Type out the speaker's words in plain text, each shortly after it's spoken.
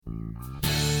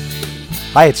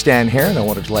Hi, it's Dan Hare, and I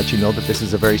wanted to let you know that this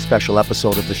is a very special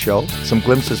episode of the show. Some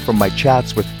glimpses from my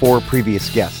chats with 4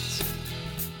 previous guests.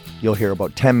 You'll hear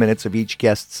about 10 minutes of each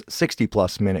guest's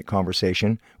 60-plus minute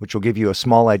conversation, which will give you a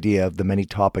small idea of the many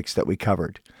topics that we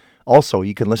covered. Also,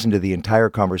 you can listen to the entire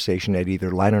conversation at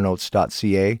either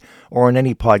linernotes.ca or on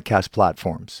any podcast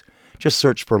platforms. Just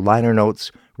search for Liner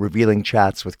Notes, Revealing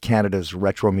Chats with Canada's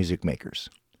Retro Music Makers.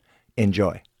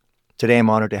 Enjoy. Today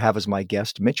I'm honored to have as my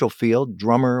guest Mitchell Field,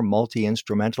 drummer,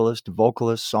 multi-instrumentalist,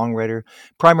 vocalist, songwriter,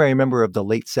 primary member of the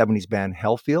late 70s band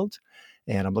Hellfield.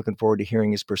 And I'm looking forward to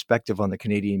hearing his perspective on the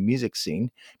Canadian music scene,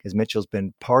 because Mitchell's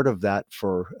been part of that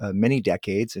for many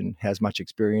decades and has much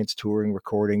experience touring,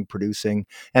 recording, producing,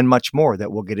 and much more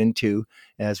that we'll get into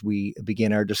as we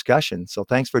begin our discussion. So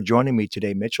thanks for joining me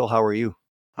today, Mitchell. How are you?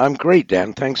 I'm great,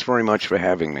 Dan. Thanks very much for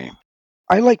having me.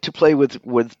 I like to play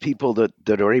with people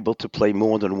that are able to play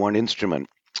more than one instrument.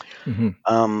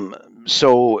 Mm-hmm.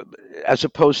 So as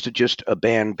opposed to just a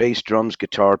band, bass, drums,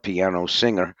 guitar, piano,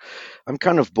 singer, I'm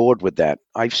kind of bored with that.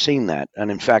 I've seen that. And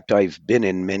in fact, I've been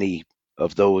in many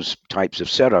of those types of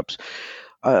setups.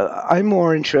 I'm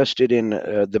more interested in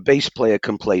the bass player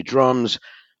can play drums.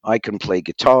 I can play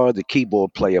guitar. The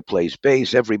keyboard player plays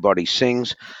bass. Everybody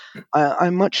sings.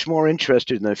 I'm much more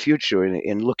interested in the future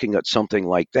in looking at something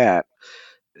like that,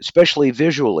 especially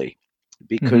visually,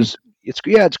 because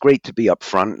it's great to be up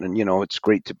front, and it's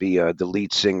great to be the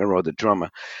lead singer or the drummer,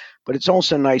 but it's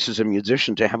also nice as a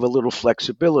musician to have a little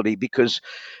flexibility, because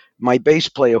my bass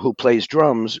player who plays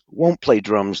drums won't play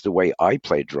drums the way I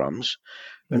play drums,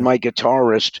 and my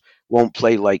guitarist won't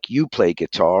play like you play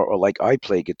guitar or like I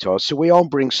play guitar. So we all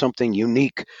bring something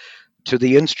unique to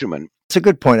the instrument. It's a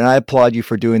good point, and I applaud you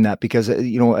for doing that, because,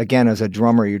 again, as a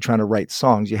drummer, you're trying to write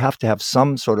songs. You have to have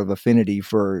some sort of affinity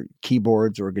for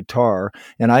keyboards or guitar.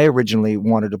 And I originally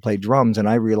wanted to play drums, and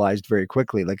I realized very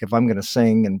quickly, like, if I'm going to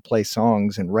sing and play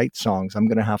songs and write songs, I'm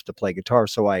going to have to play guitar.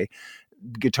 So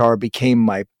guitar became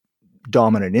my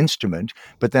dominant instrument.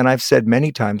 But then I've said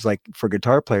many times, like, for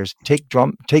guitar players, take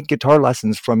guitar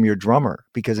lessons from your drummer,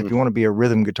 because if you want to be a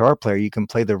rhythm guitar player, you can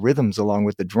play the rhythms along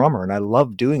with the drummer. And I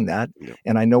love doing that. Yeah.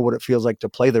 And I know what it feels like to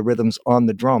play the rhythms on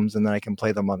the drums, and then I can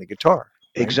play them on the guitar.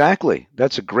 Right? Exactly.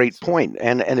 That's a great point.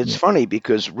 And it's funny,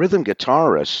 because rhythm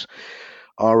guitarists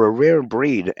are a rare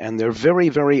breed, and they're very,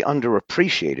 very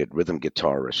underappreciated rhythm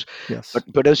guitarists. Yes.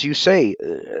 But as you say,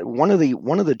 one of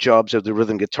the jobs of the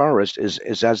rhythm guitarist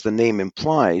is, as the name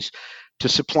implies, to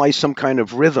supply some kind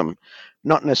of rhythm,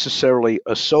 not necessarily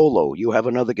a solo. You have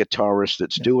another guitarist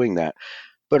that's doing that.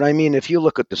 But I mean, if you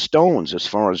look at the Stones as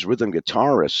far as rhythm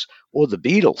guitarists, or the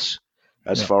Beatles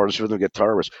as far as rhythm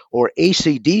guitarists, or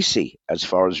AC/DC as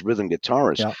far as rhythm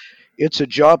guitarists, it's a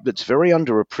job that's very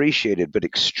underappreciated, but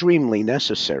extremely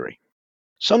necessary.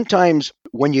 Sometimes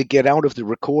when you get out of the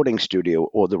recording studio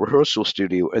or the rehearsal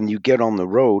studio and you get on the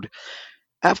road,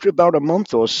 after about a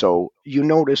month or so, you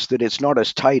notice that it's not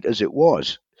as tight as it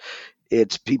was.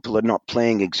 People are not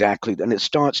playing exactly, and it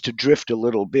starts to drift a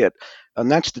little bit. And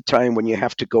that's the time when you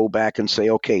have to go back and say,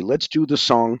 okay, let's do the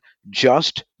song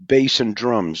just bass and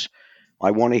drums. I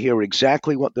want to hear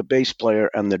exactly what the bass player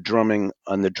and the drumming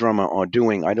and the drummer are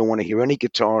doing. I don't want to hear any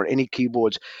guitar, any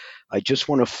keyboards. I just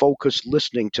want to focus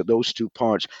listening to those two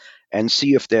parts and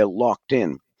see if they're locked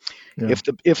in. Yeah.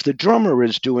 If the drummer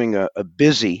is doing a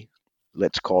busy,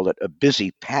 let's call it a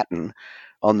busy pattern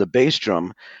on the bass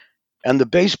drum, and the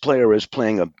bass player is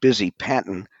playing a busy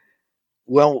pattern,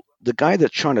 well, the guy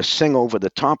that's trying to sing over the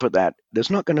top of that,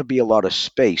 there's not going to be a lot of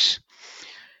space.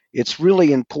 It's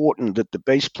really important that the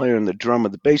bass player and the drummer,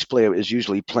 the bass player is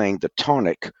usually playing the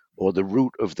tonic or the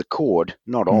root of the chord,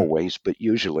 not always, but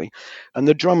usually, and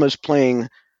the drummer's playing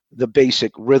the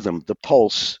basic rhythm, the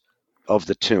pulse of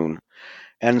the tune.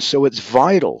 And so it's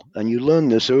vital, and you learn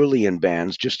this early in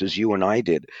bands, just as you and I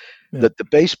did, that the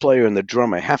bass player and the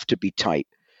drummer have to be tight.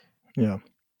 Yeah.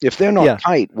 If they're not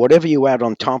tight, whatever you add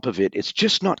on top of it, it's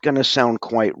just not going to sound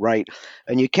quite right.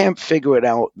 And you can't figure it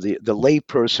out. The lay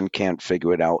person can't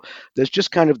figure it out. There's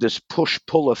just kind of this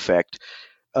push-pull effect.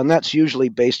 And that's usually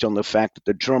based on the fact that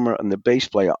the drummer and the bass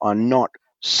player are not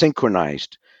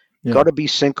synchronized. Got to be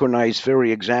synchronized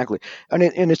very exactly. And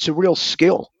it's a real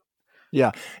skill.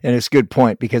 Yeah, and it's a good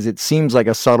point, because it seems like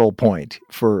a subtle point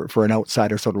for an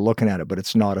outsider sort of looking at it, but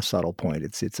it's not a subtle point.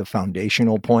 It's a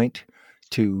foundational point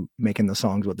to making the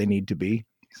songs what they need to be.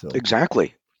 So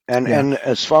exactly. And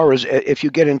as far as if you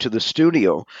get into the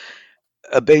studio,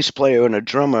 a bass player and a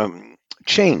drummer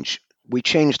we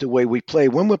change the way we play.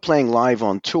 When we're playing live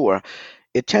on tour,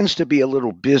 it tends to be a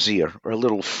little busier or a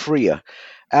little freer.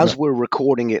 As we're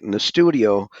recording it in the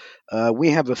studio,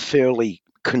 we have a fairly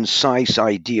concise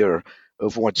idea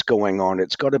of what's going on.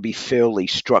 It's got to be fairly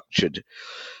structured.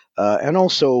 And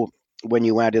also, when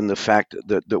you add in the fact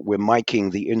that we're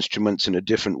miking the instruments in a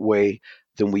different way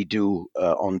than we do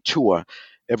on tour,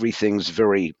 everything's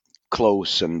very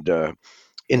close and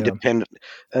independent.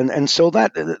 And so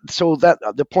that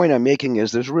the point I'm making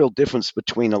is there's a real difference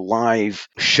between a live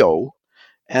show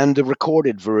and the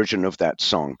recorded version of that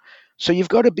song. So you've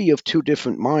got to be of two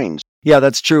different minds. Yeah,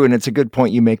 that's true, and it's a good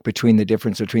point you make between the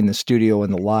difference between the studio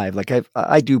and the live. Like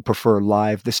I do prefer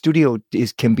live. The studio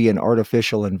can be an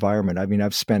artificial environment. I mean,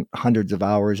 I've spent hundreds of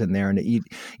hours in there, and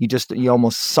you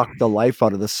almost suck the life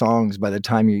out of the songs by the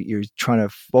time you're trying to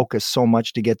focus so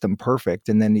much to get them perfect,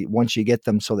 and then once you get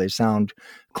them so they sound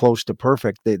close to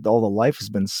perfect, all the life has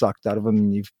been sucked out of them.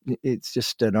 And it's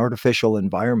just an artificial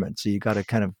environment, so you got to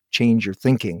kind of change your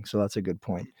thinking. So that's a good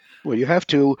point. Well, you have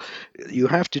to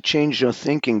change your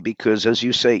thinking because, as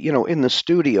you say, in the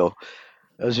studio,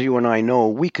 as you and I know,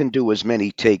 we can do as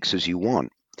many takes as you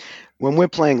want. When we're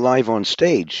playing live on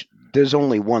stage, there's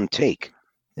only one take.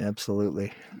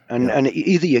 Absolutely. And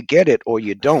either you get it or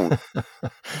you don't.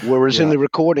 Whereas in the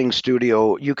recording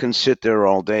studio, you can sit there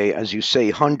all day, as you say,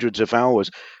 hundreds of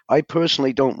hours. I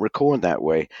personally don't record that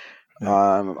way.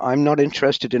 Yeah. I'm not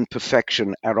interested in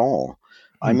perfection at all.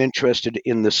 I'm interested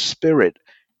in the spirit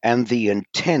and the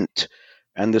intent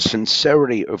and the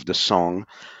sincerity of the song.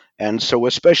 And so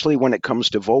especially when it comes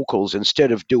to vocals,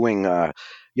 instead of doing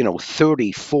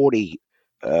 30, 40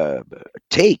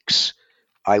 takes,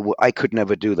 I could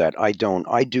never do that.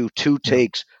 I do 2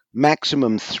 takes,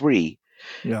 maximum 3.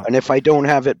 Yeah. And if I don't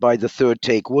have it by the 3rd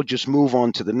take, we'll just move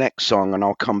on to the next song and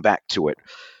I'll come back to it.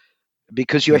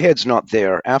 Because your head's not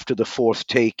there. After the 4th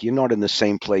take, you're not in the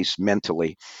same place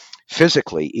mentally,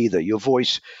 physically either. Your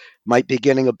voice might be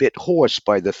getting a bit hoarse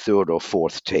by the 3rd or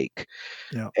 4th take.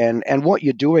 Yeah. And what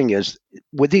you're doing is,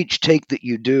 with each take that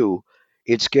you do,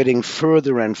 it's getting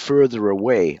further and further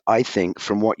away, I think,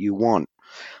 from what you want.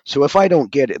 So if I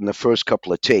don't get it in the first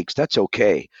couple of takes, that's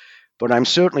okay. But I'm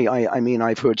certainly, I mean,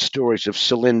 I've heard stories of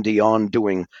Celine Dion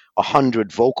doing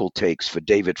 100 vocal takes for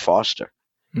David Foster.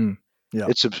 Yeah.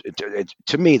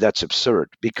 To me, that's absurd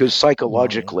because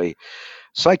psychologically,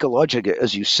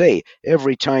 as you say,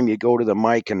 every time you go to the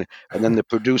mic and then the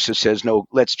producer says, no,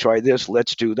 let's try this,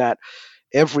 let's do that.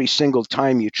 Every single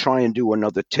time you try and do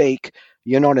another take,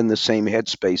 you're not in the same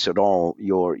headspace at all.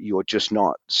 You're just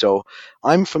not. So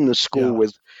I'm from the school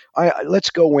with, let's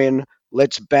go in,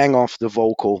 let's bang off the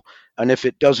vocal. And if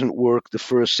it doesn't work the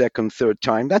first, second, third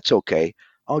time, that's okay.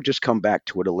 I'll just come back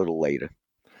to it a little later.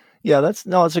 Yeah, that's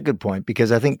a good point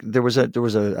because I think there was a I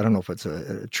don't know if it's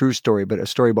a true story, but a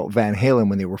story about Van Halen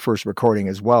when they were first recording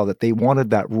as well, that they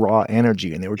wanted that raw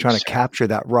energy and they were trying to capture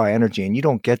that raw energy, and you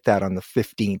don't get that on the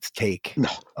 15th take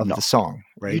of the song,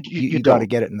 right? You got to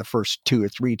get it in the first 2 or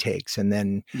 3 takes, and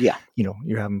then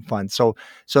you're having fun. So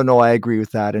no, I agree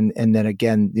with that. And then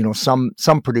again,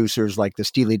 some producers like the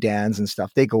Steely Dans and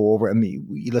stuff, they go over. I mean,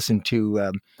 you listen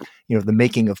to the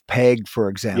making of Peg, for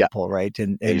example, right?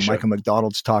 And Michael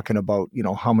McDonald's talking about,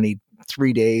 how many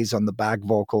 3 days on the back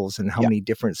vocals and how many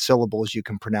different syllables you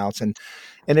can pronounce. And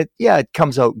it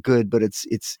comes out good, but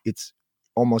it's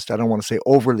almost, I don't want to say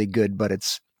overly good, but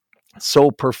it's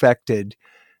so perfected.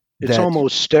 It's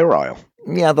almost sterile.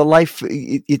 Yeah. The life,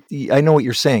 I know what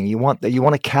you're saying. You want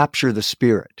to capture the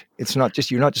spirit. It's not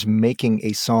just, you're not just making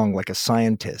a song like a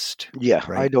scientist. Yeah.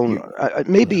 Right? I don't,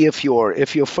 maybe if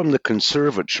you're from the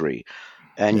conservatory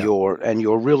and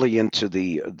you're really into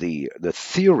the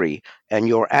theory and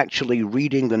you're actually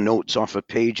reading the notes off a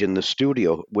page in the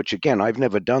studio, which again, I've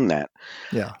never done that.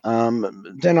 Yeah.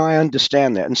 Then I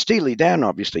understand that. And Steely Dan,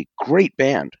 obviously, great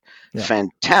band,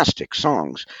 fantastic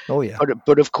songs. Oh yeah.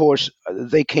 But of course,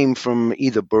 they came from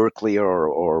either Berkeley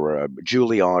or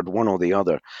Juilliard, one or the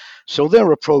other. So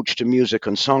their approach to music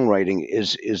and songwriting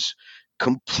is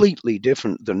completely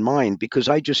different than mine because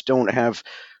I just don't have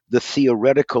the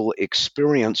theoretical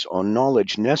experience or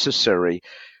knowledge necessary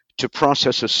to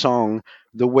process a song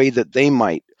the way that they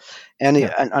might. And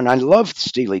I love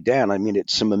Steely Dan. I mean,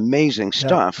 it's some amazing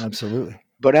stuff. Absolutely.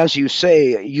 But as you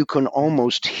say, you can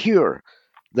almost hear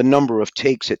the number of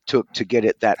takes it took to get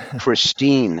it that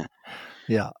pristine.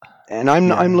 Yeah. And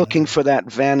I'm looking for that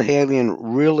Van Halen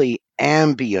really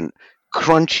ambient,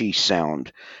 crunchy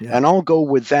sound, and I'll go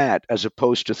with that as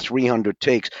opposed to 300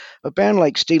 takes. A band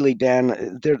like Steely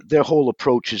Dan, their whole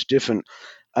approach is different,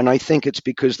 and I think it's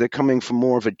because they're coming from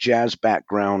more of a jazz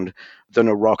background than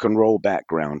a rock and roll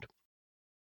background.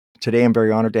 Today I'm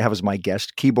very honored to have as my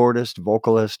guest keyboardist,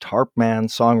 vocalist, harpman,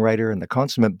 songwriter, and the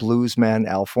consummate bluesman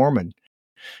Al Forman.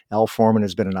 Al Foreman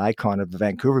has been an icon of the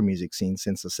Vancouver music scene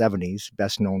since the 70s,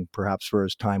 best known perhaps for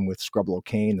his time with Scrubbaloe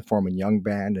Caine, the Foreman Young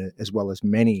Band, as well as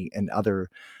many and other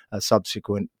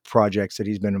subsequent projects that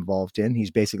he's been involved in.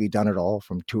 He's basically done it all,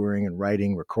 from touring and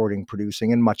writing, recording,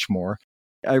 producing, and much more.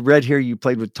 I read here you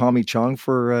played with Tommy Chong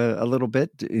for a little bit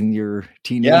in your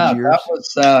teenage years.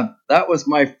 That was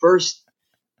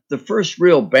the first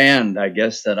real band, I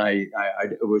guess, that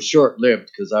it was short lived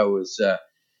because I was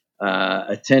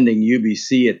attending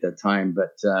UBC at the time.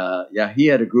 But he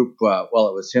had a group. It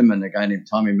was him and a guy named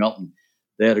Tommy Melton.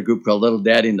 They had a group called Little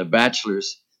Daddy and the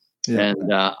Bachelors,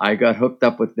 and I got hooked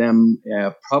up with them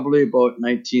probably about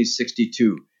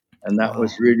 1962, and that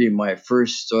was really my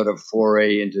first sort of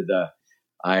foray into the.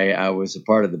 I was a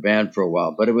part of the band for a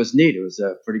while, but it was neat. It was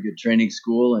a pretty good training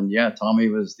school, and Tommy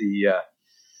was the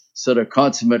sort of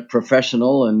consummate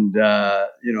professional, and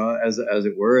as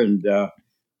it were, and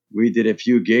we did a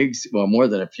few gigs. Well, more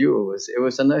than a few. It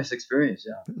was a nice experience.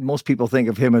 Yeah. Most people think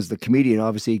of him as the comedian.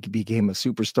 Obviously, he became a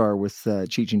superstar with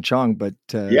Cheech and Chong, but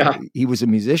he was a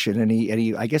musician, and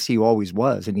he I guess he always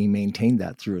was, and he maintained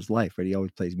that through his life. Right, he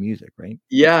always plays music, right?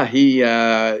 Yeah, he.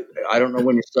 I don't know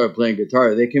when he started playing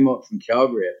guitar. They came out from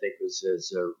Calgary, I think, was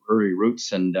his early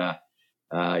roots, and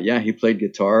he played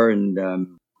guitar.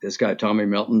 And this guy Tommy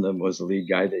Melton was the lead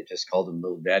guy. They just called him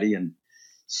Little Daddy, and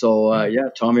so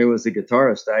Tommy was the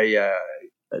guitarist. I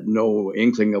had no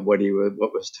inkling of what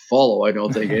was to follow. I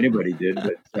don't think anybody did,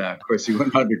 but of course he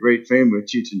went on to great fame with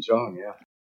Cheech and Chong. Yeah.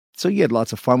 So you had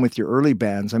lots of fun with your early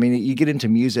bands. I mean, you get into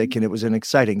music, and it was an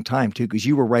exciting time too, because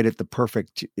you were right at the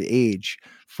perfect age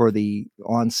for the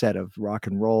onset of rock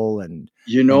and roll. And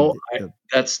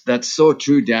that's so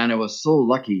true, Dan. I was so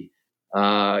lucky,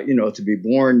 to be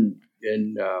born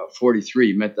in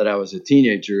 43 meant that I was a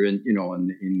teenager, and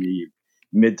in the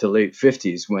mid to late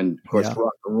 50s, when of course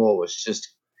rock and roll was just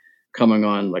coming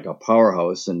on like a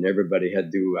powerhouse, and everybody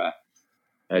had to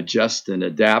adjust and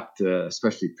adapt,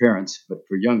 especially parents. But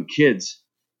for young kids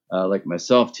like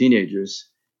myself, teenagers,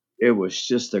 it was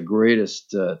just the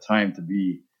greatest time to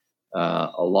be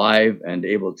alive and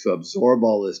able to absorb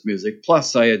all this music.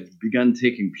 Plus, I had begun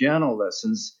taking piano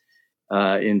lessons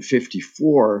in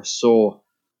 54. So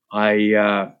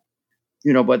I,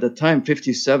 by the time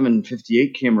 57,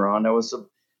 58 came around, I was,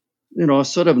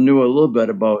 sort of knew a little bit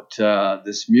about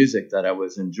this music that I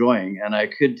was enjoying, and I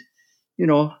could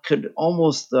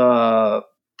almost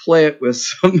play it with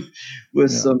some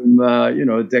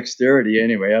dexterity.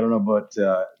 Anyway, I don't know about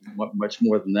much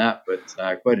more than that, but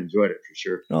I quite enjoyed it for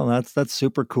sure. Oh, that's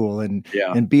super cool. And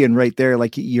being right there,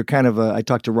 like you're kind of I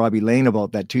talked to Robbie Lane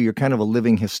about that too. You're kind of a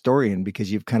living historian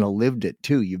because you've kind of lived it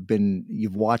too.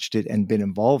 You've watched it and been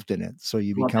involved in it. So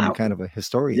you become kind of a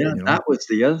historian. Yeah, that was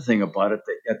the other thing about it.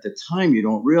 That at the time you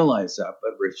don't realize that,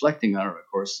 but reflecting on it,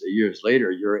 of course, years later,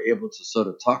 you're able to sort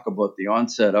of talk about the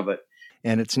onset of it.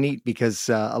 And it's neat because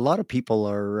a lot of people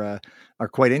are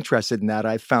quite interested in that.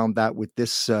 I found that with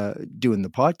this doing the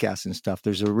podcast and stuff,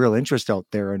 there's a real interest out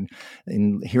there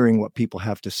in hearing what people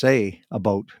have to say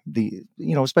about the,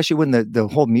 especially when the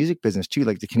whole music business too,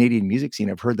 like the Canadian music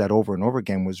scene, I've heard that over and over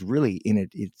again, was really in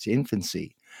its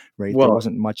infancy, right? Well, there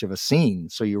wasn't much of a scene.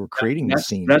 So you were creating the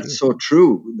scene. That's so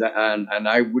true. And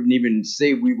I wouldn't even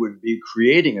say we would be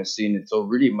creating a scene until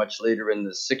really much later in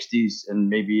the 60s and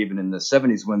maybe even in the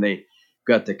 70s when they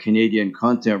got the Canadian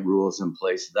content rules in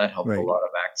place. That helped a lot of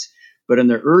acts. But in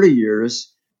the early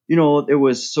years, it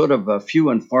was sort of a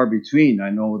few and far between. I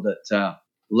know that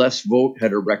Les Vogt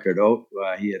had a record out.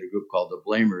 He had a group called the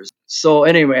Blamers. So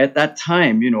anyway, at that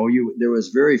time, there was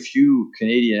very few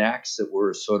Canadian acts that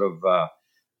were sort of,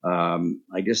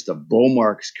 I guess the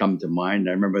Beaumarks come to mind.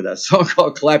 I remember that song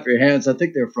called Clap Your Hands. I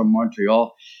think they're from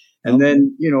Montreal. And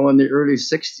then, in the early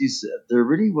 60s, there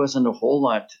really wasn't a whole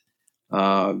lot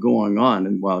going on.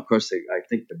 And of course, I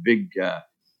think the big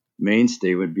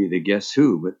mainstay would be the Guess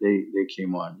Who, but they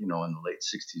came on, in the late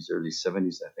 60s, early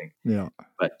 70s, I think. Yeah.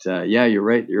 But you're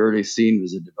right. The early scene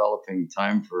was a developing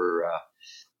time for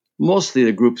mostly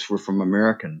the groups were from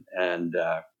American, and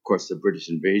of course the British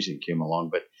invasion came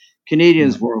along. But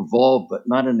Canadians were involved, but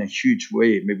not in a huge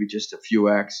way. Maybe just a few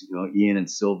acts, Ian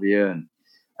and Sylvia, and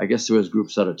I guess there was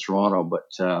groups out of Toronto, but.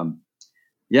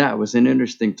 It was an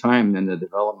interesting time in the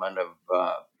development of,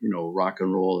 rock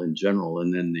and roll in general,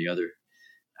 and then the other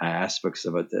aspects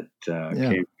of it that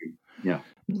came. Yeah,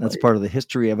 that's part of the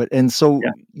history of it. And so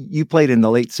you played in the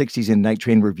late 60s in Night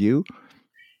Train Review?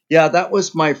 Yeah, that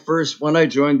was my first, when I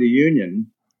joined the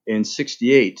union in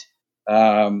 68,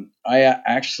 I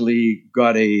actually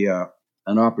got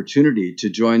an opportunity to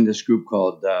join this group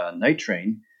called Night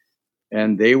Train.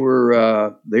 And they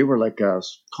were like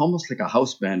almost like a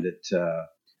house band at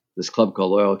the this club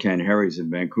called Oil Can Harry's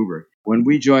in Vancouver. When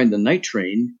we joined the Night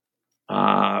Train,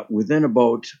 within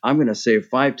about, I'm going to say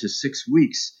 5 to 6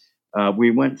 weeks, we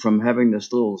went from having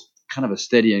this little kind of a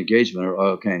steady engagement at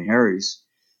Oil Can Harry's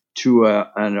to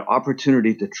an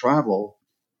opportunity to travel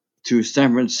to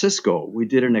San Francisco. We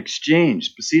did an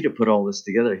exchange. Basita put all this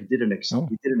together. We did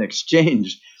an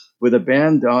exchange with a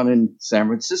band down in San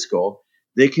Francisco.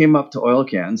 They came up to Oil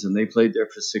Cans and they played there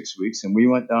for 6 weeks. And we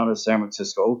went down to San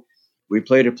Francisco. We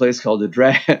played a place called the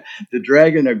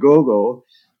Dragon A Go-Go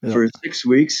for 6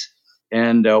 weeks.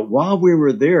 And while we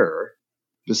were there,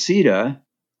 Basita,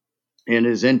 in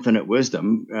his infinite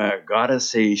wisdom, got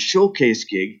us a showcase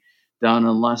gig down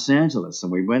in Los Angeles.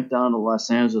 And we went down to Los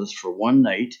Angeles for one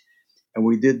night. And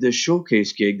we did this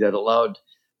showcase gig that allowed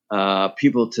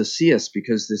people to see us,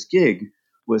 because this gig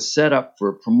was set up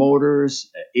for promoters,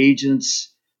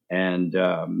 agents, and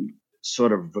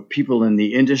sort of people in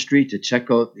the industry to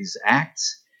check out these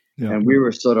acts. Yeah. And we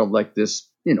were sort of like this,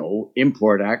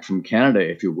 import act from Canada,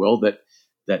 if you will,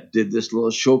 that did this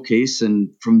little showcase.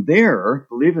 And from there,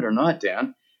 believe it or not,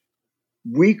 Dan,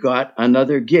 we got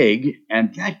another gig,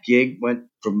 and that gig went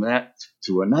from that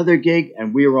to another gig,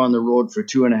 and we were on the road for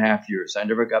 2.5 years. I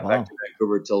never got back to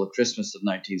Vancouver until Christmas of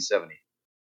 1970.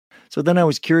 So then I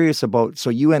was curious about, so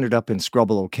you ended up in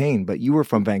Scrubbaloe Caine, but you were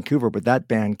from Vancouver, but that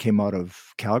band came out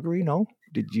of Calgary, no?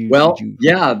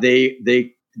 Yeah,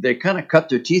 they kind of cut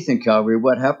their teeth in Calgary.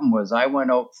 What happened was I went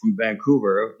out from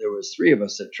Vancouver. There was 3 of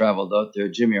us that traveled out there.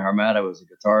 Jimmy Harmata was a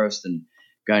guitarist, and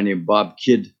a guy named Bob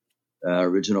Kidd,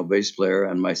 original bass player,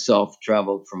 and myself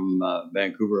traveled from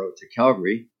Vancouver out to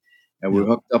Calgary. And we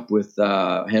hooked up with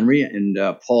Henry and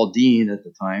Paul Dean at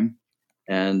the time.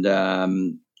 And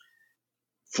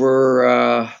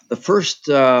for the first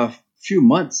few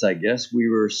months, I guess, we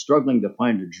were struggling to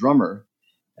find a drummer.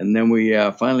 And then we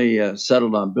finally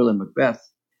settled on Billy Macbeth.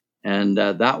 And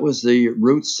that was the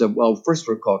roots of, first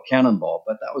we're called Cannonball,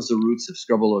 but that was the roots of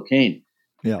Scrubbaloe Caine.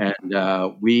 Yeah.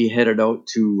 And we headed out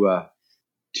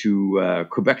to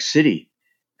Quebec City.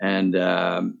 And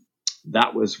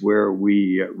that was where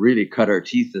we really cut our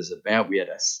teeth as a band.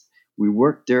 We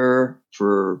worked there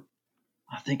for,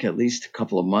 I think, at least a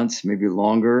couple of months, maybe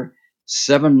longer,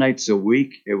 7 nights a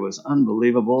week. It was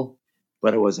unbelievable,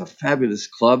 but it was a fabulous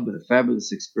club, a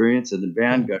fabulous experience. And the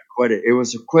band got quite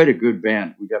a good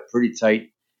band. We got pretty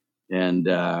tight. And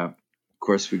of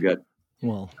course we got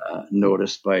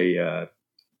noticed by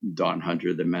Don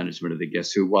Hunter, the management of the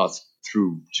Guess Who,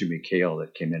 through Jimmy Cale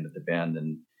that came into the band.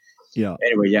 And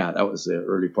anyway, that was the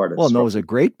early part of it. Well, no, it was a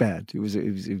great band. It was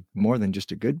more than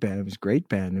just a good band. It was a great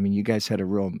band. I mean, you guys had a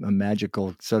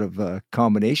magical sort of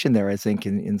combination there, I think,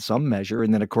 in some measure.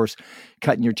 And then, of course,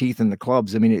 cutting your teeth in the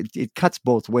clubs. I mean, it cuts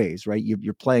both ways, right?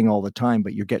 You're playing all the time,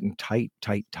 but you're getting tight.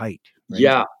 Right?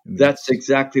 Yeah, that's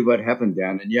exactly what happened,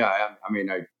 Dan. And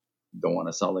I don't want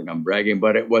to sound like I'm bragging,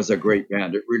 but it was a great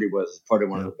band. It really was part of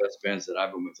one of the best bands that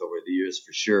I've been with over the years,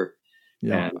 for sure.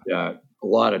 Yeah. And a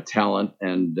lot of talent,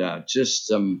 and just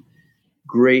some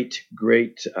great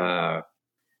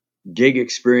gig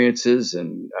experiences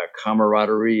and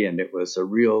camaraderie. And it was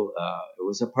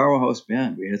a powerhouse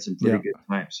band. We had some pretty good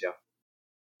times. Yeah.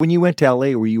 When you went to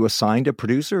LA, were you assigned a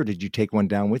producer, or did you take one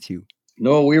down with you?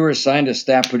 No, we were assigned a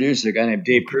staff producer, a guy named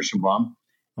Dave Kirschenbaum.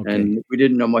 Okay. And we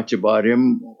didn't know much about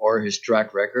him or his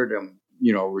track record, and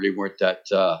really weren't that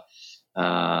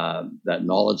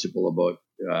knowledgeable about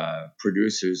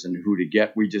producers and who to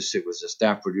get. It was a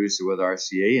staff producer with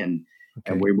RCA, and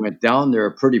we went down there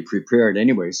pretty prepared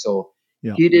anyway. So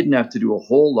he didn't have to do a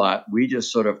whole lot. We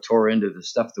just sort of tore into the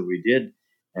stuff that we did,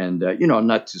 and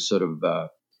not to sort of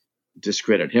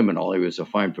discredit him and all. He was a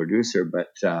fine producer, but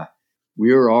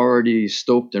we were already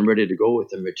stoked and ready to go with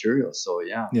the material. So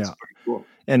it's pretty cool.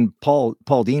 And Paul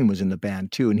Dean was in the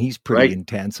band too, and he's pretty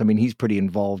intense. I mean, he's pretty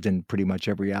involved in pretty much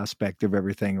every aspect of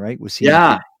everything, right? Was he?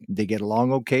 Yeah. Did they get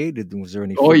along okay? Was there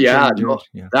any? Oh yeah,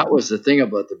 that was the thing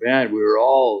about the band. We were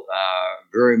all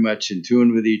very much in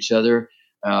tune with each other.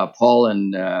 Paul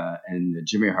and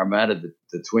Jimmy Harmata,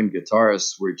 the twin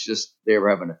guitarists, they were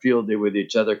having a field day with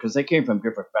each other because they came from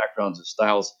different backgrounds and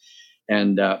styles,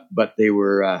 and but they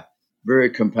were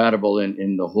very compatible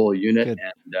in the whole unit. Good.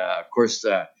 And of course,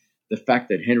 the fact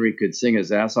that Henry could sing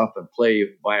his ass off and play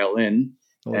violin,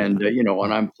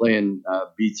 when I'm playing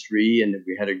B3, and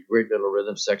we had a great little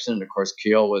rhythm section, and of course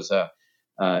Cale was a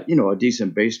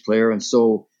decent bass player, and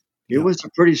so it was a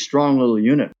pretty strong little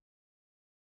unit.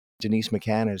 Denise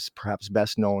McCann is perhaps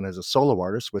best known as a solo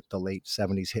artist with the late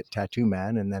 70s hit Tattoo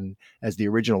Man, and then as the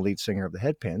original lead singer of the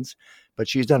Headpins, but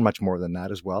she's done much more than that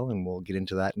as well, and we'll get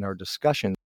into that in our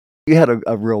discussion. You had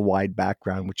a real wide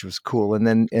background, which was cool. And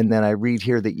then I read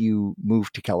here that you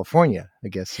moved to California, I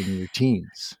guess, in your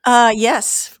teens.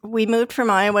 Yes, we moved from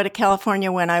Iowa to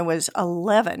California when I was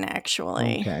 11,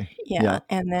 actually. Okay. Yeah.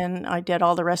 And then I did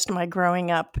all the rest of my growing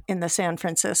up in the San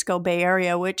Francisco Bay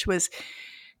Area, which was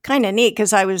kind of neat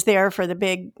because I was there for the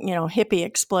big, hippie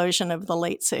explosion of the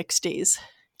late 60s.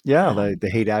 Yeah, the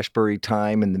Haight-Ashbury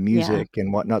time and the music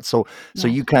and whatnot. So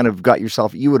you kind of got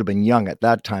yourself, you would have been young at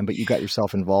that time, but you got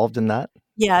yourself involved in that?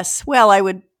 Yes. Well, I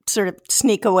would sort of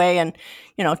sneak away and,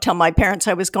 tell my parents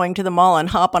I was going to the mall and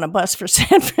hop on a bus for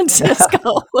San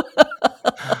Francisco,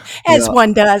 as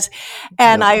one does.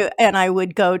 And I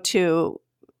would go to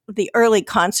the early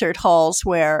concert halls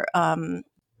where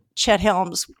Chet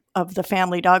Helms of the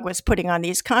Family Dog was putting on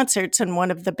these concerts, and one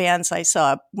of the bands I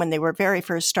saw when they were very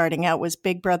first starting out was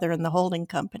Big Brother and the Holding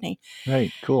Company.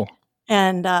 Right, cool.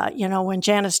 And, when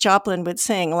Janis Joplin would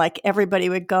sing, like everybody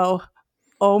would go,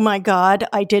 "Oh my God,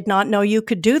 I did not know you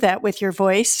could do that with your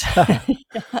voice."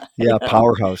 Yeah,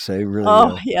 powerhouse. Really.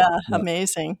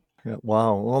 Amazing. Yeah,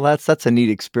 wow. Well, that's a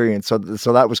neat experience. So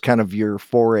that was kind of your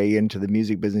foray into the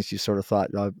music business. You sort of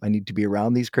thought, I need to be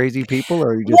around these crazy people,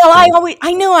 or you just? Well,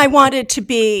 I knew I wanted to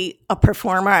be a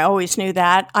performer. I always knew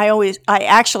that. I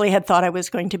actually had thought I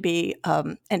was going to be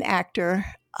an actor.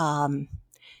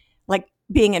 Like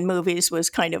being in movies was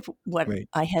kind of what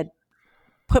I had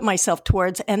put myself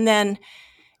towards, and then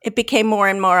it became more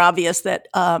and more obvious that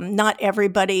not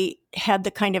everybody had the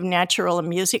kind of natural and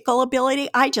musical ability.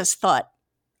 I just thought,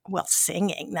 well,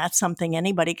 singing, that's something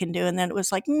anybody can do. And then it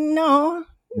was like, no,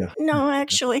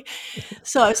 actually.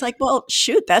 So I was like, well,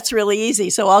 shoot, that's really easy.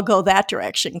 So I'll go that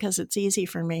direction because it's easy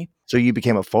for me. So you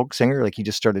became a folk singer? Like you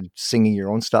just started singing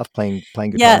your own stuff, playing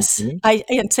guitar? Yes.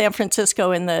 In San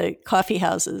Francisco in the coffee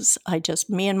houses,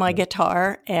 me and my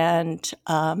guitar and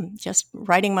just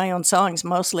writing my own songs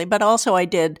mostly. But also I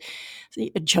did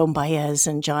Joan Baez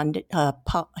and Bob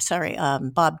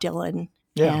Dylan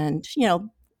and,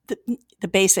 the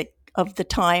basic of the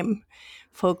time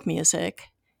folk music.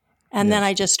 And then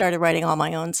I just started writing all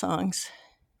my own songs.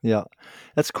 Yeah,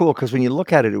 that's cool because when you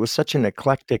look at it, it was such an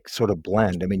eclectic sort of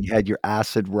blend. I mean, you had your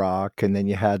acid rock, and then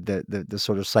you had the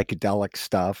sort of psychedelic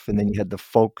stuff, and then you had the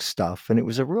folk stuff, and it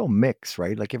was a real mix,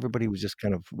 right? Like everybody was just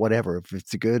kind of whatever. If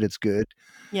it's good, it's good.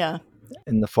 Yeah.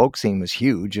 And the folk scene was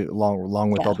huge,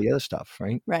 along with all the other stuff,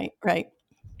 right? Right.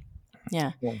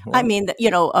 Yeah. Well, I mean,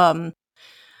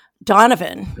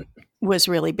 Donovan was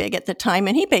really big at the time,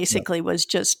 and he basically was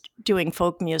just doing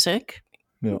folk music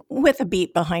with a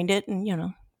beat behind it,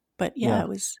 and but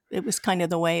it was kind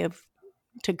of the way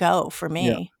to go for me.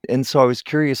 Yeah. And so I was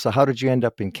curious. So how did you end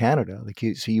up in Canada? Like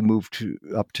you moved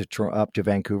up to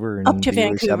Vancouver in the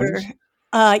early 70s?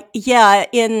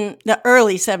 In the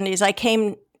early 70s. I came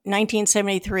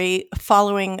 1973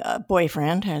 following a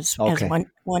boyfriend, as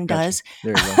one does.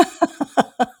 There you go.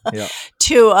 Yeah.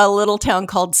 To a little town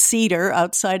called Cedar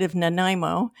outside of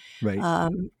Nanaimo. Right.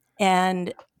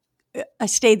 And I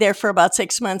stayed there for about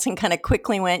 6 months and kind of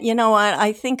quickly went, you know what,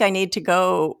 I think I need to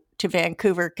go to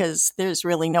Vancouver because there's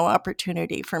really no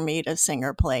opportunity for me to sing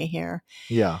or play here.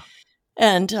 Yeah.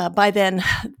 And by then,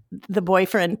 the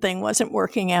boyfriend thing wasn't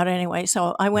working out anyway.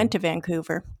 So I went to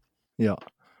Vancouver. Yeah.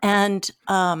 And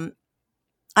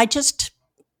I just,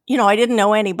 I didn't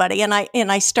know anybody. And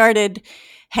I started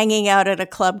hanging out at a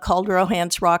club called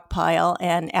Rohan's Rock Pile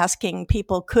and asking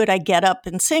people, could I get up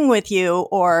and sing with you?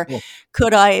 Or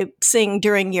could I sing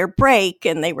during your break?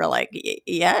 And they were like,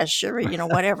 yeah, sure,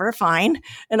 whatever, fine.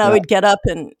 And I would get up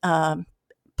and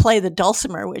play the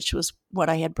dulcimer, which was what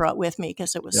I had brought with me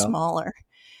because it was smaller,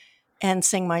 and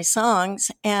sing my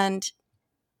songs. And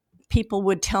people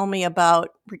would tell me about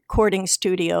recording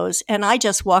studios. And I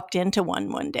just walked into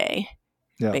one day.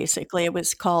 Yeah. Basically, it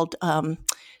was called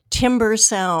Timber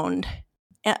Sound.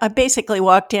 I basically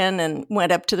walked in and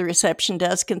went up to the reception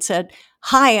desk and said,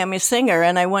 "Hi, I'm a singer,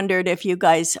 and I wondered if you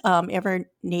guys ever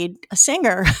need a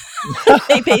singer."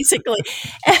 They basically,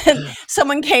 and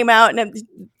someone came out, and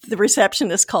the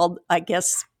receptionist called, I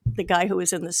guess, the guy who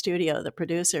was in the studio, the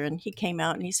producer, and he came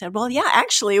out and he said, "Well, yeah,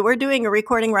 actually, we're doing a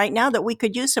recording right now that we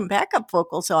could use some backup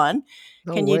vocals on.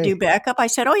 Can you do backup?" I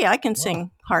said, "Oh, yeah, I can sing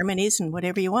harmonies and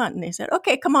whatever you want." And they said,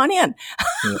 "Okay, come on in."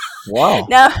 Wow.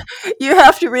 Now, you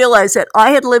have to realize that I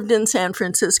had lived in San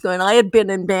Francisco and I had been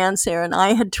in bands there, and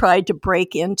I had tried to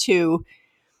break into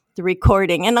the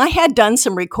recording. And I had done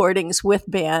some recordings with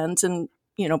bands and,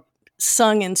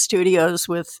 sung in studios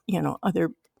with, other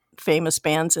famous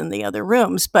bands in the other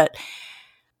rooms. But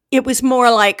it was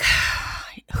more like,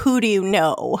 who do you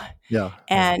know? Yeah.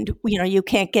 And, you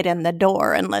can't get in the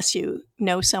door unless you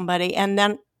know somebody. And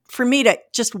then for me to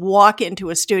just walk into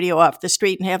a studio off the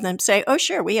street and have them say, "Oh,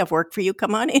 sure, we have work for you.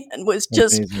 Come on in," was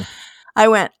just, Amazing. I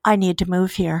went, I need to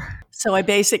move here. So I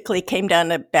basically came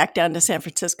back down to San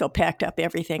Francisco, packed up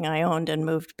everything I owned and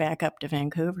moved back up to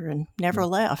Vancouver and never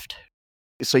left.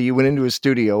 So you went into a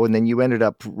studio and then you ended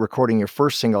up recording your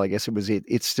first single. I guess it was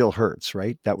It Still Hurts,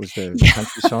 right? That was the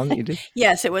country song that you did?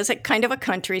 Yes, it was a kind of a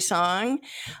country song.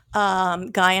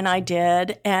 Guy and I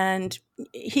did. And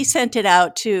he sent it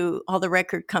out to all the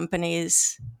record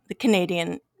companies, the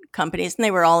Canadian companies, and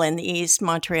they were all in the East,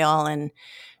 Montreal and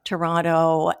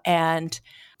Toronto. And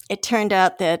it turned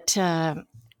out that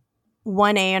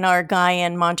one A&R guy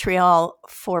in Montreal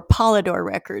for Polydor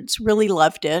Records really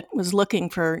loved it, was looking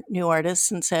for new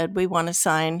artists and said, "We want to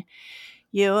sign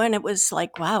you." And it was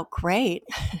like, wow, great.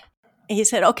 He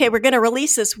said, "Okay, we're going to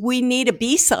release this. We need a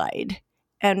B-side."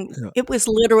 And it was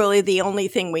literally the only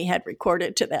thing we had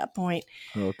recorded to that point.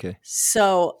 Okay.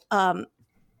 So,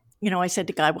 I said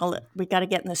to Guy, "Well, we got to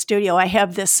get in the studio. I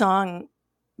have this song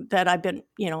that I've been,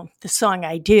 the song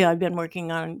idea I've been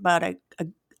working on about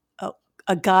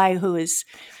a guy who is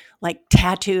like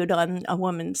tattooed on a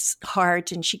woman's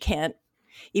heart, and she can't,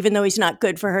 even though he's not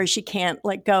good for her, she can't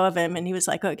let go of him." And he was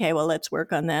like, "Okay, well, let's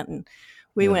work on that." And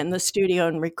we went in the studio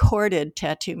and recorded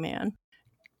Tattoo Man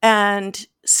and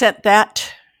sent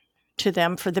that to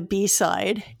them for the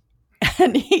B-side.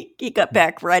 And he got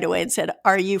back right away and said,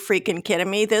 "Are you freaking kidding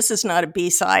me? This is not a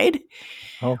B-side.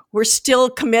 Oh. We're still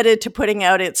committed to putting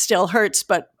out It Still Hurts,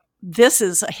 but this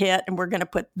is a hit and we're going to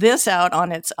put this out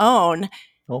on its own.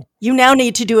 Oh. You now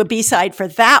need to do a B-side for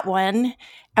that one.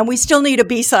 And we still need a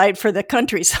B-side for the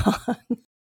country song."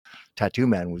 Tattoo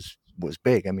Man was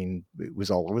big. I mean, it was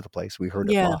all over the place. We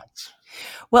heard it lots.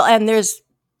 Well, and there's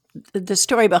the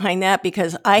story behind that,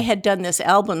 because I had done this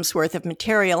album's worth of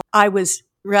material. I was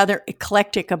rather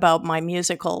eclectic about my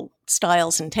musical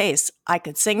styles and tastes. I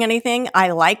could sing anything. I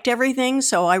liked everything.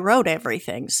 So I wrote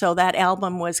everything. So that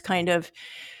album was kind of,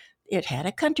 it had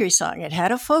a country song, it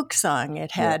had a folk song,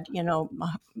 it had,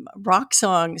 rock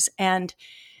songs. And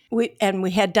we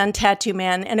had done Tattoo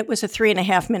Man, and it was a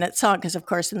 3.5 minute song. Because of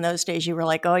course, in those days you were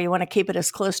like, oh, you want to keep it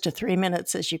as close to 3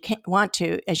 minutes as you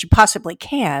as you possibly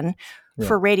can. Yeah.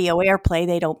 For radio airplay,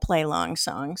 they don't play long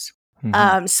songs.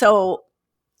 Mm-hmm. So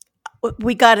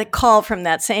we got a call from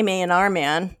that same A&R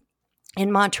man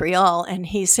in Montreal, and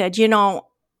he said,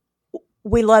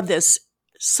 "We love this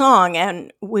song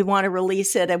and we want to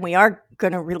release it, and we are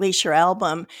going to release your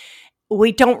album.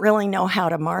 We don't really know how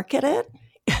to market it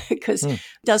because it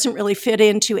doesn't really fit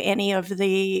into any of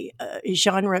the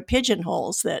genre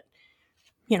pigeonholes that,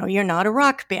 you're not a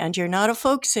rock band, you're not a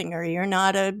folk singer, you're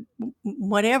not a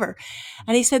whatever."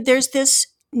 And he said, "There's this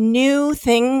new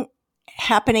thing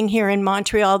happening here in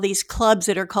Montreal, these clubs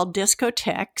that are called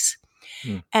discotheques,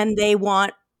 and they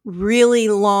want really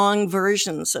long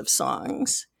versions of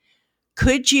songs.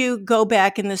 Could you go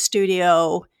back in the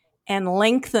studio and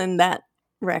lengthen that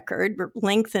record,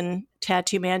 lengthen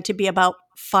Tattoo Man to be about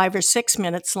 5 or 6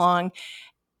 minutes long,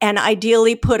 and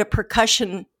ideally put a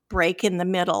percussion break in the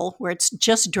middle where it's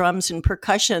just drums and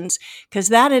percussions, because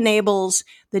that enables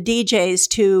the DJs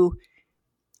to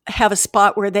have a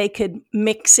spot where they could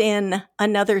mix in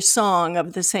another song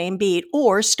of the same beat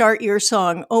or start your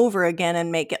song over again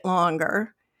and make it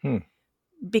longer."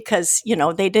 Because,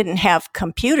 they didn't have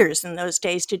computers in those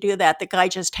days to do that. The guy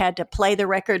just had to play the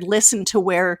record, listen to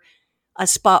where a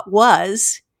spot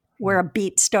was, where a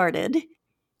beat started,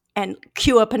 and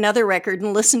cue up another record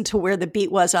and listen to where the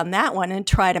beat was on that one and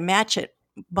try to match it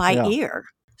by ear.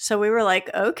 So we were like,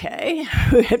 okay.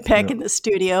 We went back in the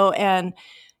studio and,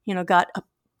 got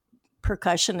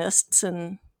percussionists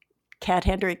and Cat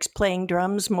Hendricks playing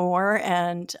drums more.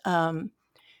 And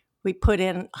we put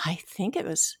in, I think it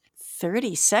was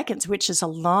 30 seconds, which is a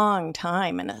long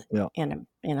time in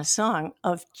a song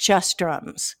of just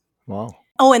drums. Wow.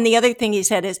 Oh, and the other thing he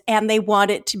said is, and they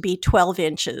want it to be 12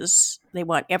 inches. They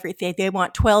want everything. They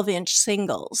want 12-inch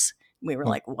singles. We were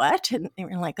like, what? And they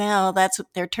were like, well, that's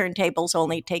what their turntables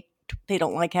only take. They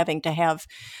don't like having to have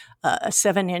a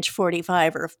 7-inch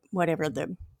 45 or whatever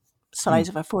the size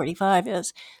of a 45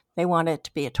 is. They want it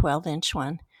to be a 12-inch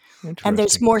one. And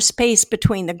there's more space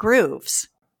between the grooves,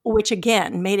 which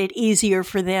again made it easier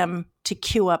for them to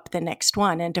cue up the next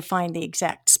one and to find the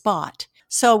exact spot.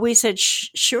 So we said,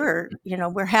 sure,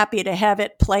 we're happy to have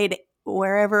it played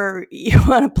wherever you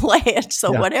want to play it.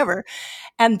 So whatever.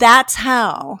 And that's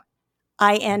how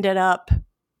I ended up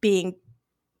being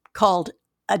called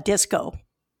a disco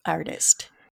artist.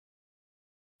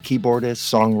 Keyboardist,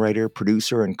 songwriter,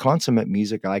 producer, and consummate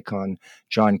music icon,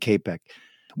 John Capek.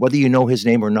 Whether you know his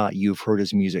name or not, you've heard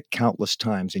his music countless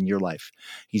times in your life.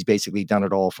 He's basically done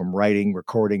it all, from writing,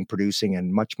 recording, producing,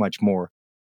 and much, much more.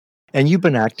 And you've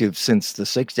been active since the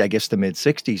 60s, I guess the mid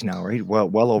 60s now, right?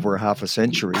 Well over half a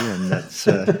century, and that's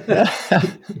that's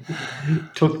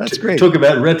great. Talk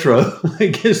about retro, I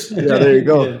guess. Yeah, there you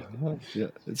go. Yeah.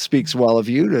 It speaks well of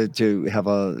you to have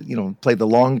play the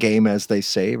long game, as they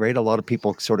say, right? A lot of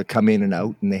people sort of come in and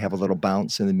out, and they have a little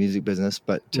bounce in the music business,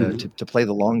 but to play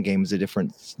the long game is a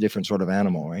different sort of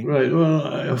animal, right? Right. Well,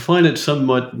 I find it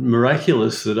somewhat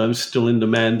miraculous that I'm still in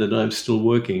demand and I'm still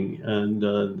working, and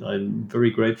I'm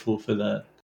very grateful for that.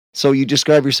 So you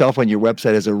describe yourself on your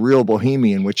website as a real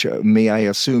bohemian, which may I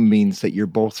assume means that you're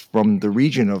both from the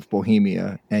region of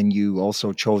Bohemia, and you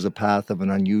also chose a path of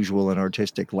an unusual and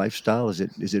artistic lifestyle. Is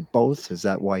it both? Is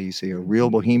that why you say a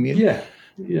real bohemian?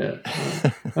 Yeah.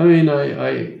 I mean,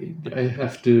 I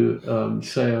have to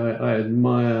say I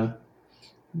admire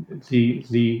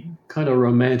the kind of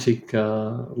romantic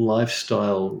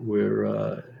lifestyle where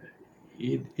a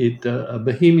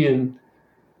bohemian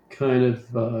kind of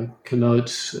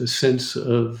connotes a sense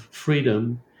of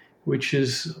freedom, which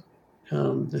is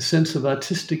a sense of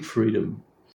artistic freedom.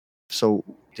 So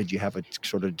did you have a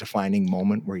sort of defining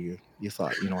moment where you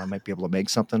thought, I might be able to make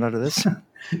something out of this?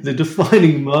 The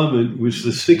defining moment was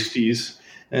the 60s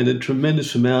and a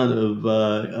tremendous amount of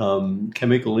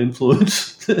chemical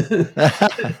influence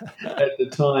at the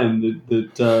time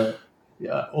that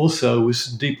also was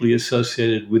deeply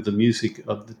associated with the music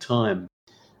of the time.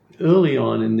 Early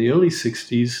on, in the early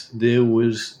 60s, there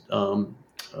was a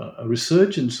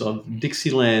resurgence of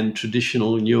Dixieland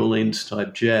traditional New Orleans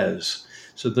type jazz.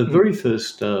 So the very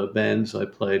first bands I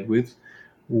played with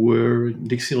were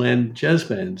Dixieland jazz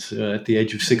bands at the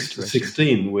age of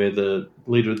 16, where the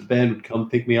leader of the band would come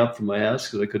pick me up from my house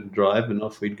because I couldn't drive, and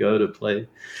off we'd go to play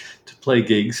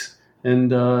gigs.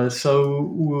 And so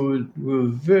we were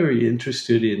very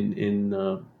interested in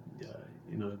the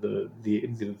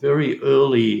very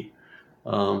early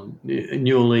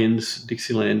New Orleans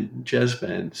Dixieland jazz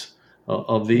bands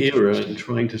of the era, and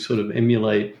trying to sort of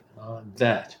emulate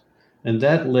that. And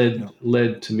that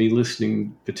led to me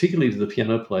listening particularly to the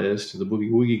piano players, to the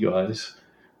boogie woogie guys,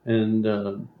 and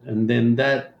then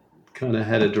that kind of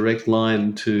had a direct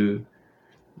line to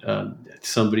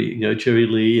somebody, Jerry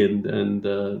Lee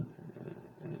and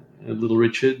Little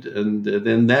Richard, and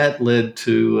then that led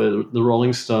to the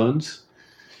Rolling Stones.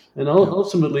 And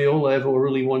ultimately, all I ever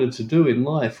really wanted to do in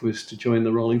life was to join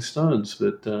the Rolling Stones,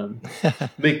 but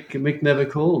Mick never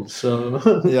called, so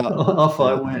off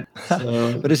I went.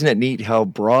 So. But isn't it neat how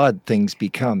broad things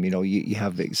become? You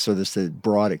have this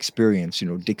broad experience,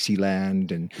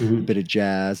 Dixieland and a bit of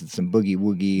jazz and some boogie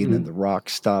woogie and then the rock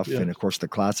stuff. And of course, the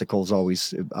classical is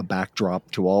always a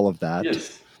backdrop to all of that.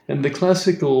 Yes, and the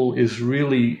classical is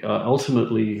really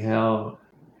ultimately how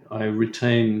I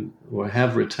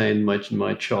have retained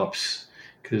my chops,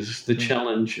 because the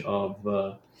challenge of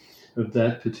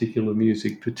that particular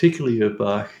music, particularly of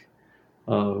Bach,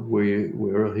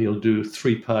 where he'll do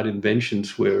 3-part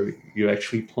inventions where you're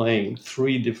actually playing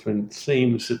 3 different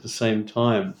themes at the same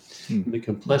time. The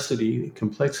complexity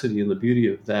and the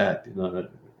beauty of that,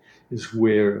 is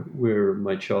where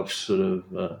my chops sort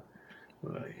of.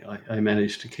 I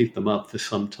managed to keep them up for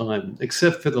some time,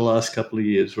 except for the last couple of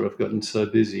years where I've gotten so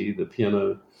busy, the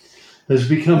piano has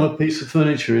become a piece of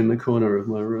furniture in the corner of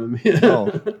my room.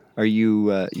 Are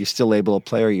you still able to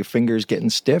play? Are your fingers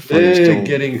getting stiff? Or They're are you still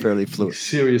getting fairly fluid?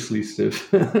 Seriously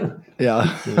stiff.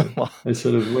 Yeah. I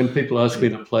sort of, when people ask me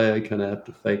to play, I kind of have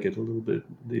to fake it a little bit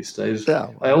these days. Yeah.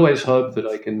 I always hope that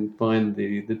I can find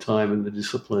the time and the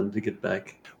discipline to get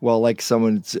back. Well, like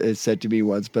someone said to me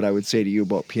once, but I would say to you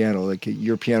about piano, like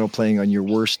your piano playing on your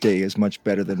worst day is much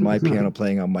better than my piano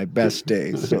playing on my best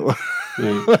day. So,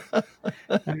 I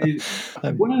mean,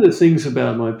 one of the things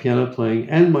about my piano playing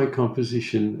and my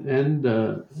composition and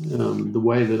the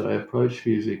way that I approach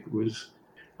music was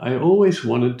I always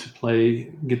wanted to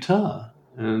play guitar,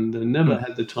 and never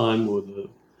had the time or the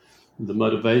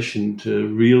motivation to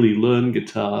really learn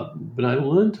guitar. But I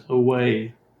learned a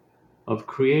way of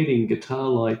creating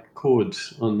guitar-like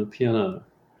chords on the piano,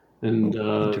 and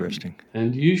interesting.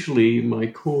 And usually my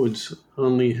chords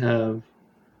only have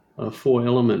 4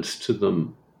 elements to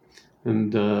them,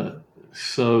 and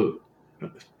so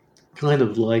kind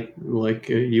of like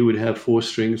you would have 4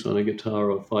 strings on a guitar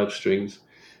or 5 strings,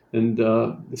 and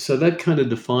so that kind of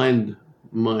defined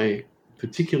my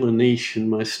particular niche and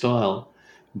my style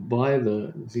by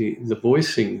the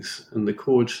voicings and the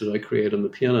chords that I create on the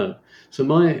piano. So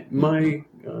my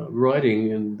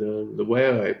writing and the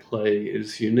way I play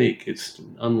is unique. It's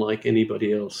unlike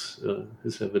anybody else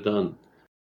has ever done.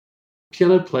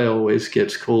 piano player always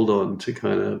gets called on to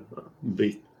kind of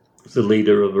be the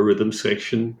leader of a rhythm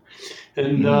section.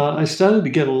 And I started to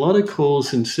get a lot of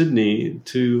calls in Sydney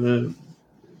to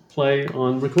play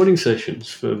on recording sessions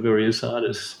for various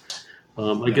artists.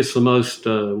 I guess the most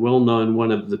well-known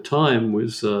one at the time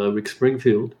was Rick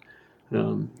Springfield.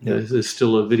 There's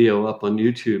still a video up on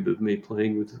YouTube of me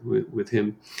playing with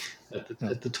him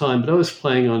at the time. But I was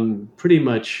playing on pretty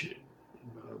much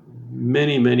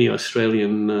many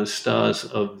Australian stars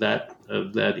of that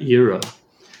era.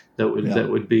 That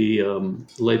would be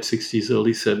late 60s,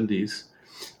 early 70s.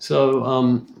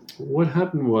 So what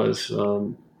happened was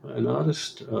an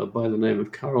artist by the name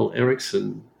of Carl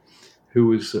Erickson, who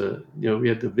was, we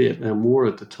had the Vietnam War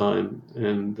at the time,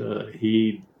 and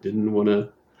he didn't want to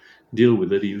deal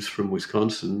with it. He was from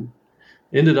Wisconsin,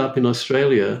 ended up in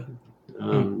Australia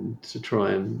to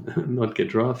try and not get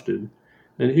drafted.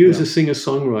 And he was a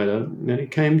singer-songwriter. And he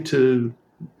came to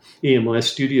EMI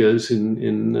Studios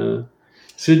in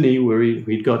Sydney, where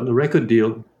he'd gotten a record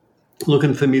deal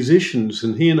looking for musicians.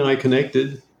 And he and I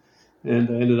connected, and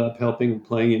I ended up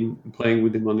playing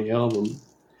with him on the album.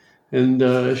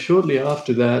 And shortly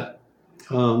after that,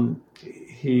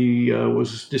 he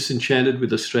was disenchanted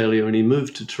with Australia, and he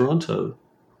moved to Toronto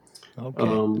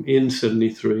in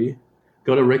 73,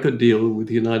 got a record deal with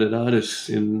United Artists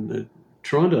in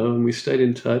Toronto, and we stayed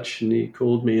in touch. And he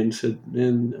called me and said,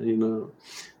 "Man,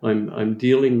 I'm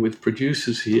dealing with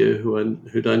producers here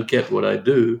who don't get what I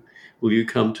do. Will you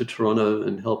come to Toronto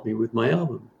and help me with my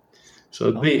album?"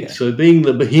 So being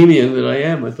the bohemian that I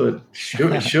am, I thought,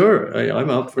 sure, I'm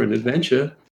up for an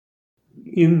adventure.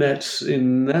 In that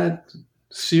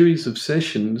series of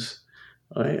sessions,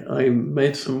 I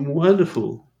made some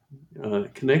wonderful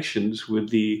connections with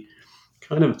the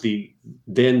kind of the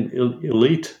then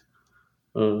elite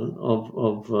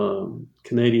of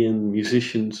Canadian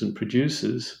musicians and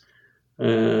producers,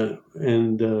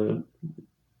 and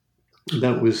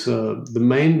that was the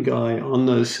main guy on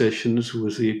those sessions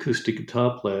was the acoustic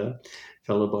guitar player, a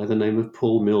fellow by the name of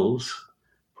Paul Mills.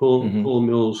 Paul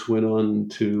Mills went on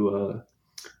to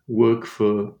work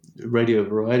for Radio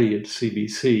Variety at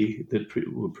CBC that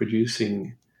were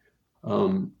producing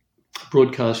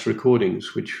broadcast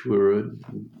recordings, which were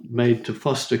made to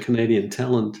foster Canadian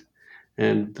talent.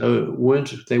 And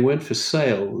they weren't for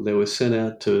sale. They were sent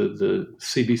out to the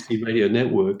CBC radio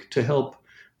network to help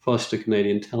foster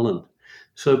Canadian talent.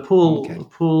 So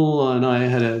Paul and I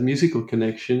had a musical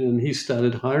connection, and he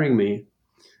started hiring me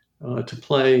to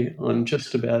play on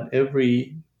just about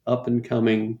every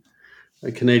up-and-coming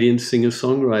Canadian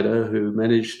singer-songwriter who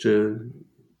managed to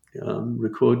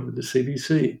record with the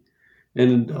CBC.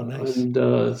 And,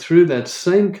 and through that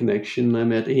same connection, I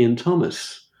met Ian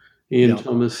Thomas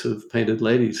of Painted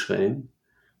Ladies fame.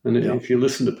 And if you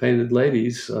listen to Painted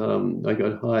Ladies, I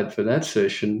got hired for that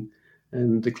session.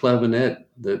 And the clavinet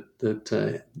that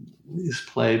is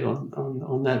played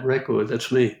on that record,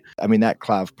 that's me. I mean, that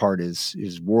clav part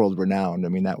is world renowned. I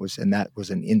mean, that was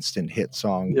an instant hit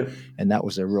song, and that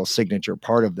was a real signature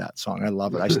part of that song. I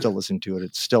love it. I still listen to it.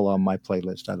 It's still on my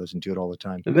playlist. I listen to it all the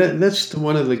time. And that's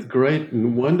one of the great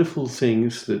and wonderful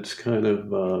things that's kind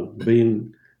of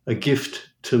been a gift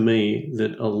to me,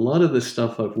 that a lot of the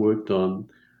stuff I've worked on,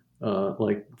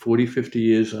 like 40, 50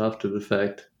 years after the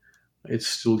fact, it's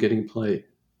still getting played.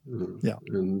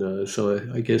 And so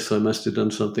I guess I must have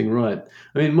done something right.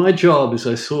 I mean, my job, as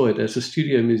I saw it as a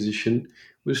studio musician,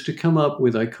 was to come up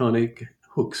with iconic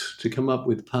hooks, to come up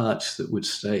with parts that would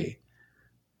stay.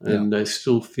 And I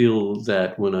still feel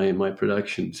that when in my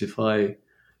productions, if I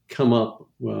come up,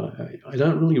 I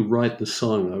don't really write the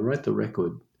song, I write the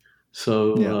record.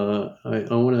 So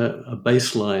I want a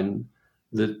bass line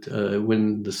that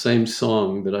when the same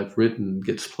song that I've written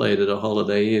gets played at a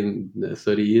Holiday Inn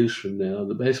 30 years from now,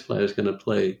 the bass player is going to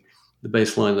play the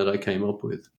bass line that I came up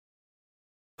with.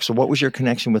 So what was your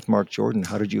connection with Mark Jordan?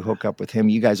 How did you hook up with him?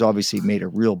 You guys obviously made a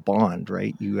real bond,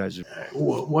 right? You guys.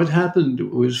 What happened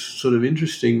was sort of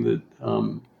interesting, that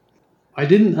I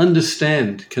didn't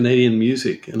understand Canadian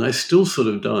music, and I still sort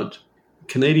of don't.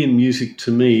 Canadian music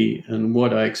to me, and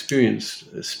what I experienced,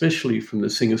 especially from the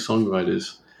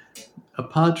singer-songwriters,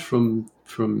 apart from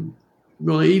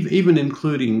even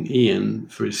including Ian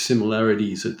for his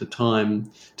similarities at the time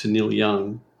to Neil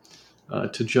Young,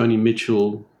 to Joni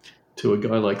Mitchell, to a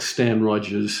guy like Stan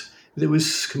Rogers, that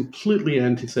was completely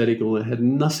antithetical. It had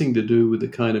nothing to do with the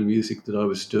kind of music that I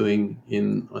was doing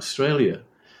in Australia.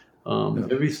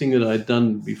 Everything that I'd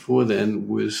done before then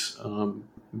was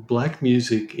black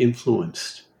music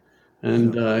influenced.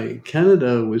 And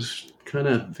Canada was kind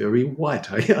of very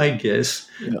white, I guess,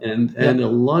 and a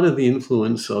lot of the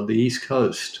influence of the East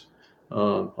Coast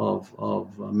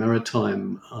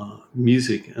maritime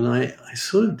music, and I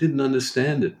sort of didn't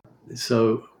understand it.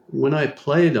 So when I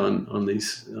played on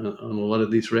a lot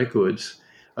of these records,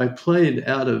 I played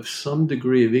out of some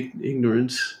degree of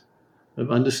ignorance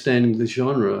of understanding the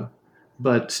genre,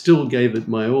 but still gave it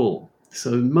my all.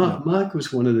 So Mark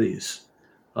was one of these,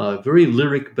 very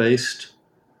lyric based.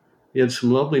 He had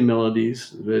some lovely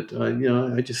melodies, but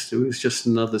it was just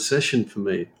another session for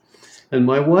me. And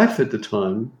my wife at the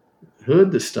time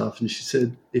heard this stuff, and she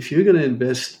said, if you're going to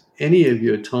invest any of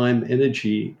your time,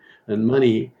 energy, and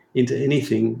money into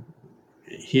anything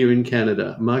here in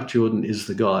Canada, Mark Jordan is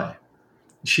the guy.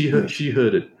 She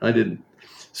heard it. I didn't.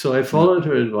 So I followed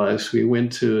her advice. We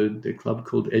went to a club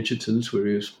called Edgerton's where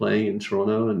he was playing in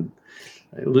Toronto, and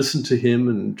I listened to him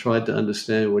and tried to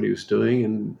understand what he was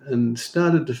doing, and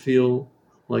started to feel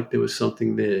like there was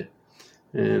something there.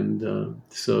 And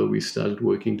so we started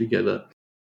working together.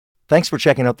 Thanks for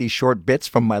checking out these short bits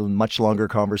from my much longer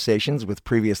conversations with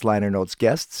previous Liner Notes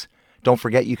guests. Don't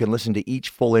forget you can listen to each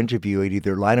full interview at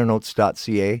either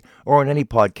linernotes.ca or on any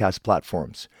podcast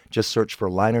platforms. Just search for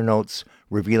Liner Notes,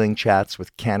 revealing chats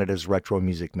with Canada's retro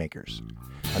music makers.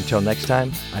 Until next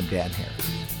time, I'm Dan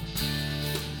Hare.